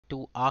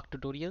to ARC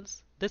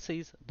Tutorials. This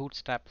is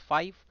Bootstrap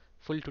 5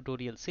 full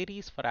tutorial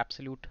series for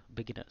absolute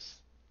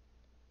beginners.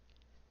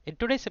 In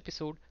today's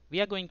episode, we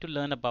are going to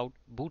learn about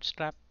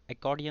Bootstrap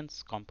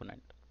Accordions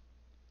component.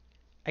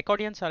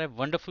 Accordions are a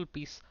wonderful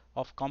piece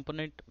of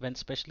component when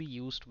specially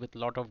used with a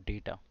lot of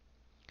data.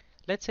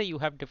 Let's say you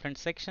have different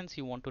sections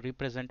you want to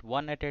represent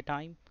one at a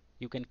time,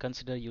 you can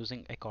consider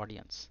using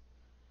accordions.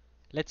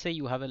 Let's say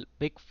you have a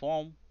big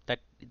form that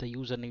the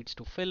user needs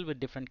to fill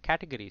with different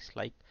categories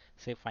like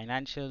say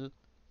financial,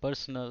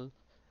 personal,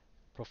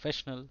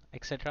 professional,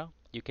 etc.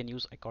 You can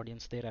use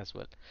accordions there as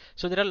well.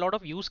 So there are a lot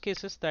of use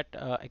cases that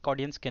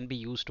accordions can be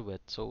used with,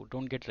 so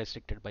don't get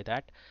restricted by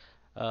that.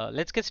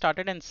 Let's get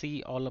started and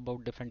see all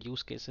about different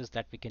use cases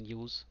that we can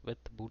use with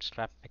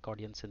Bootstrap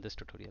accordions in this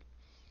tutorial.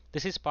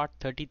 This is part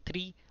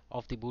 33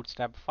 of the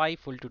Bootstrap 5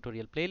 full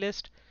tutorial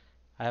playlist.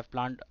 I have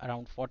planned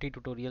around 40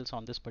 tutorials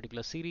on this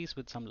particular series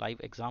with some live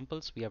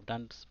examples. We have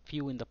done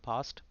few in the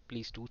past.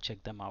 Please do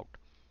check them out.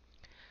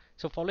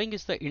 So following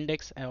is the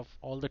index of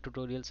all the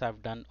tutorials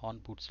I've done on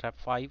Bootstrap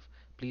 5.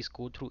 Please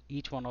go through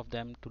each one of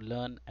them to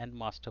learn and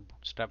master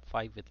Bootstrap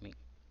 5 with me.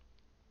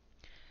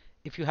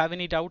 If you have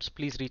any doubts,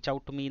 please reach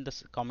out to me in the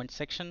comment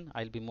section.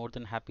 I'll be more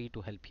than happy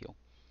to help you.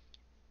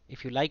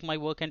 If you like my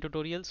work and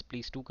tutorials,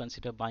 please do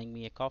consider buying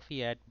me a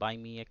coffee at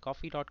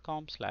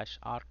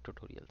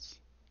buymeacoffee.com/arctutorials.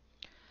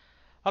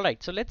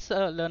 Alright, so let's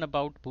learn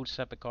about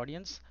Bootstrap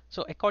accordions.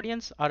 So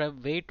accordions are a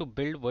way to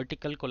build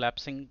vertical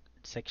collapsing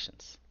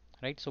sections.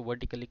 Right, so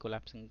vertically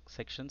collapsing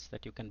sections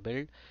that you can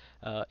build.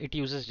 It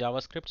uses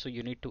JavaScript, so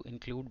you need to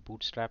include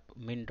Bootstrap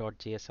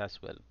min.js as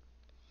well.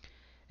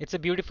 It's a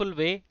beautiful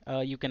way.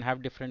 You can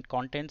have different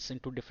contents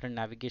into different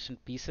navigation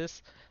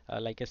pieces.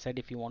 Like I said,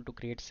 if you want to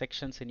create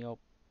sections in your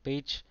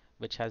page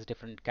which has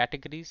different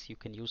categories, you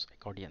can use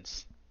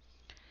accordions.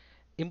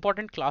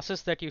 Important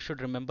classes that you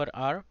should remember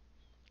are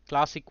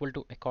class equal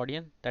to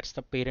accordion, that's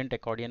the parent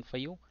accordion for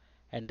you,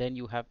 and then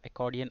you have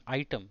accordion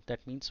item,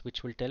 that means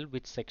which will tell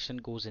which section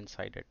goes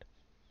inside it.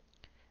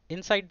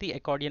 Inside the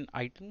accordion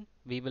item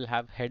we will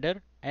have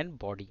header and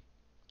body,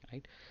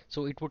 right?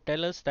 So it would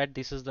tell us that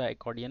this is the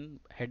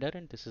accordion header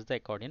and this is the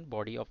accordion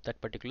body of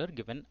that particular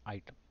given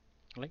item,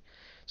 right?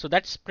 So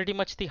that's pretty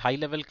much the high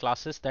level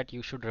classes that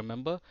you should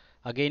remember.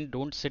 Again,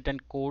 don't sit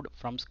and code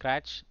from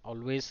scratch,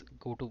 always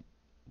go to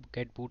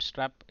get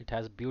Bootstrap. It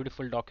has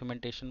beautiful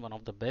documentation, one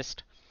of the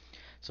best.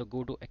 So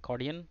go to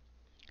accordion,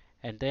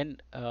 and then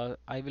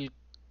I will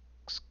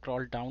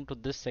scroll down to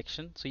this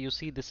section. So you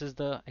see this is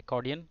the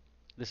accordion.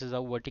 This is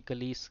how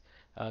vertically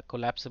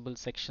collapsible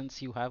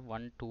sections you have,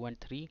 1, 2 and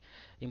 3.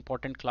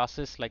 Important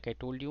classes like I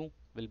told you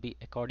will be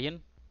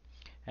accordion,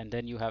 and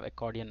then you have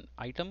accordion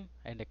item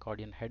and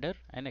accordion header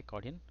and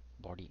accordion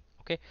body.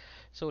 Okay,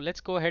 so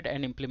let's go ahead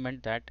and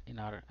implement that in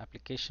our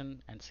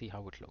application and see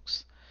how it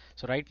looks.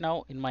 So right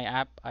now in my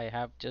app I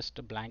have just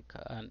a blank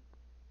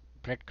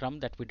breadcrumb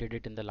that we did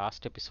it in the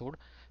last episode,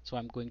 so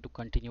I'm going to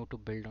continue to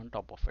build on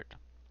top of it.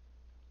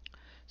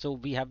 So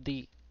we have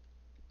the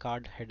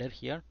card header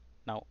here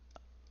now,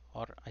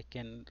 or I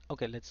can,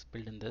 okay, let's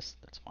build in this,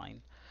 that's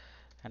fine.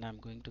 And I'm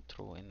going to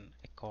throw in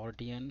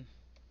accordion,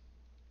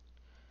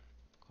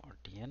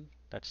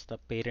 that's the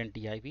parent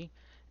div.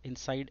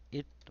 Inside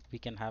it we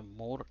can have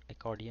more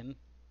accordion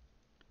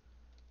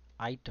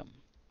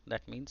item,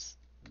 that means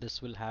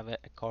this will have a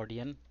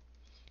accordion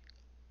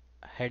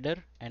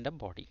header and a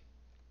body.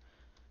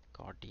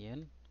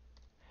 Accordion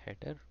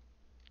header,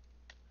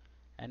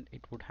 and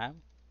it would have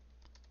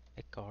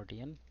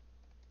accordion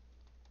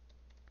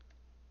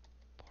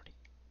body.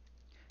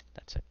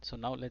 That's it. So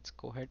now let's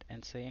go ahead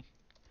and say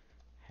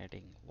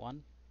heading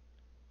 1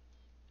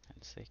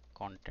 and say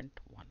content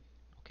 1.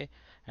 Okay,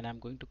 and I'm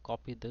going to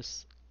copy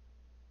this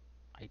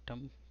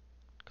item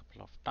a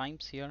couple of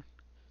times here,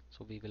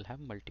 so we will have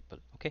multiple.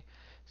 Okay,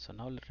 so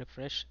now let's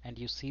refresh and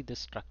you see this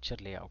structure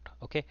layout.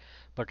 Okay,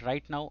 but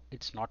right now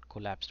it's not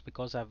collapsed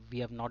because we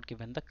have not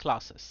given the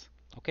classes.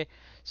 Okay,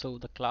 so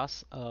the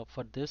class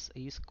for this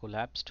is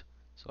collapsed.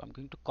 So I'm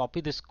going to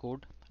copy this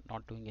code,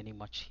 not doing any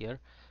much here,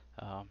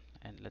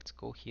 and let's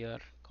go here,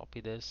 copy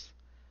this,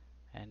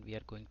 and we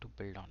are going to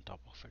build on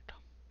top of it.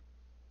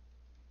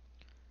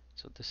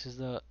 So this is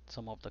the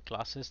some of the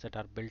classes that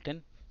are built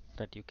in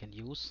that you can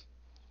use,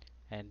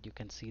 and you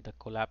can see the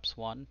collapse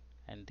one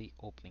and the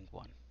opening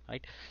one,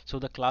 right? So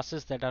the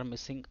classes that are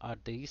missing are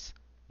these,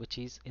 which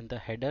is in the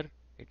header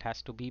it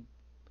has to be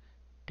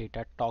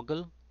data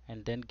toggle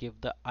and then give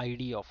the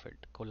ID of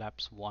it,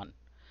 collapse 1.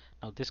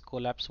 Now this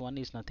collapse 1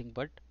 is nothing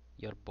but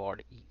your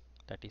body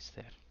that is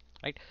there,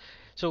 right?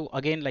 So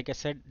again, like I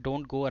said,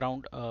 don't go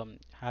around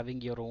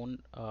having your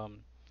own uh,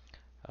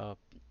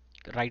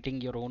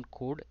 writing your own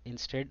code.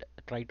 Instead,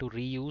 try to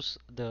reuse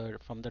the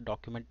from the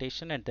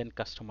documentation and then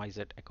customize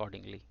it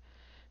accordingly.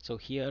 So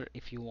here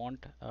if you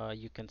want,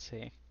 you can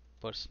say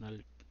personal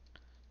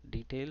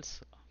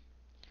details,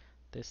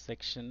 this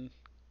section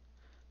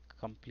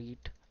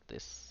complete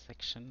this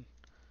section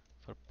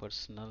for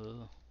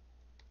personal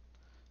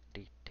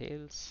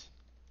details,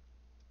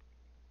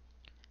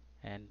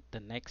 and the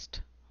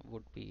next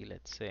would be,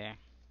 let's say,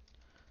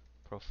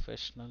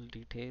 professional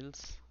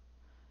details,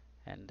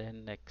 and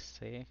then next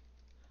say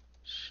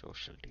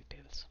social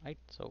details, right?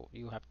 So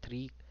you have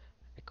three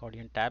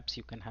accordion tabs.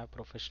 You can have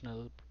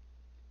professional,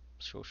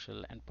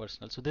 social, and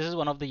personal. So this is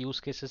one of the use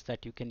cases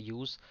that you can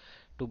use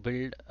to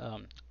build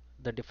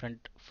the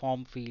different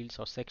form fields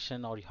or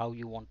section, or how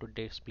you want to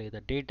display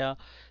the data,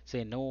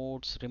 say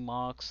notes,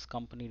 remarks,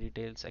 company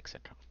details,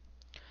 etc.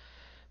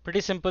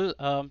 Pretty simple.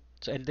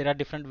 And there are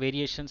different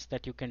variations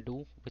that you can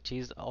do, which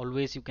is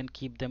always you can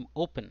keep them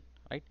open,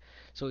 right?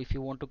 So if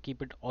you want to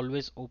keep it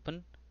always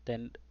open,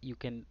 then you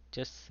can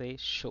just say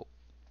show,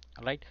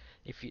 right?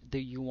 If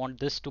you want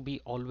this to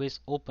be always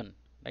open,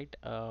 right?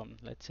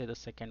 Let's say the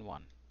second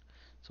one.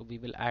 So we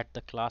will add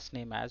the class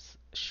name as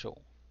show.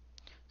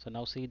 So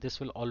now see,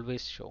 this will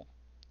always show,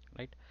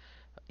 right?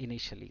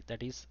 Initially,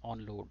 that is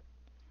on load.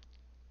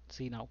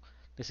 See now,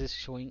 this is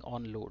showing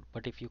on load,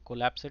 but if you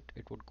collapse it,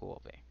 it would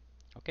go away.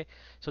 Okay,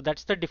 so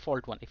that's the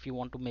default one. If you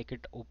want to make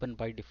it open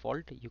by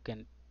default, you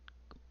can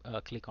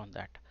click on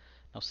that.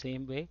 Now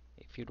same way,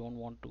 if you don't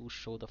want to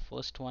show the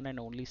first one and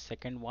only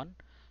second one,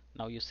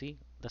 now you see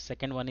the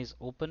second one is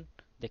open.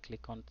 They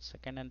click on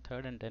second and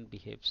third and then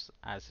behaves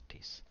as it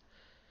is.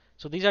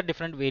 So these are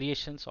different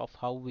variations of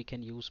how we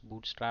can use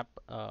Bootstrap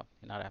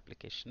in our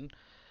application.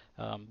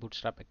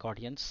 Bootstrap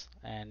accordions,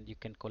 and you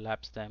can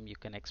collapse them, you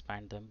can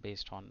expand them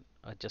based on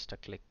just a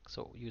click.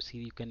 So you see,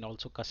 you can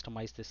also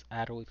customize this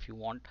arrow if you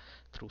want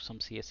through some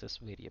CSS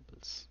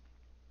variables.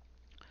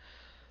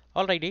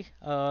 Alrighty,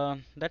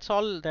 that's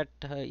all that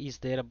is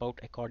there about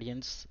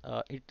accordions.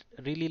 It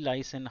really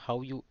lies in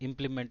how you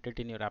implement it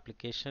in your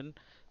application.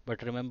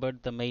 But remember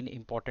the main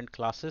important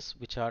classes,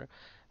 which are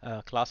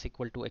class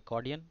equal to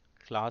accordion,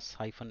 class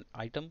hyphen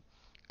item,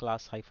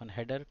 class hyphen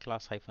header,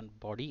 class hyphen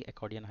body,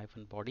 accordion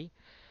hyphen body.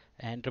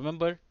 And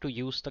remember to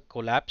use the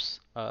collapse,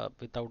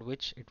 without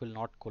which it will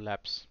not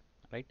collapse,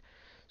 right?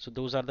 So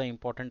those are the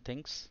important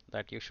things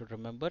that you should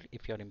remember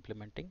if you're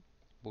implementing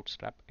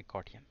Bootstrap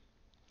Accordion.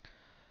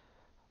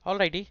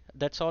 Alrighty,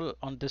 that's all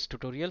on this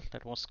tutorial.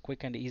 That was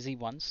quick and easy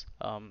ones.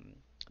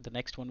 The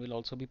next one will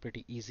also be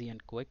pretty easy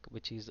and quick,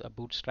 which is a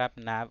Bootstrap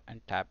nav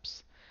and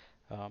tabs.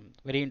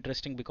 Very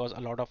interesting because a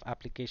lot of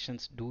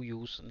applications do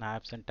use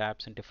navs and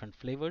tabs in different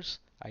flavors.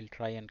 I'll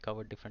try and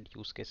cover different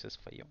use cases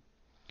for you.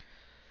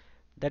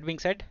 That being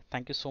said,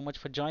 thank you so much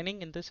for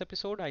joining in this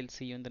episode. I'll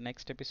see you in the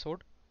next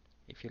episode.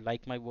 If you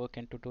like my work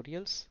and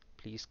tutorials,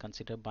 please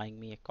consider buying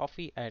me a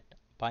coffee at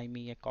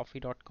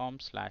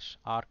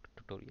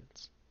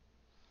buymeacoffee.com/arctutorials.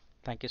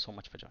 Thank you so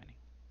much for joining.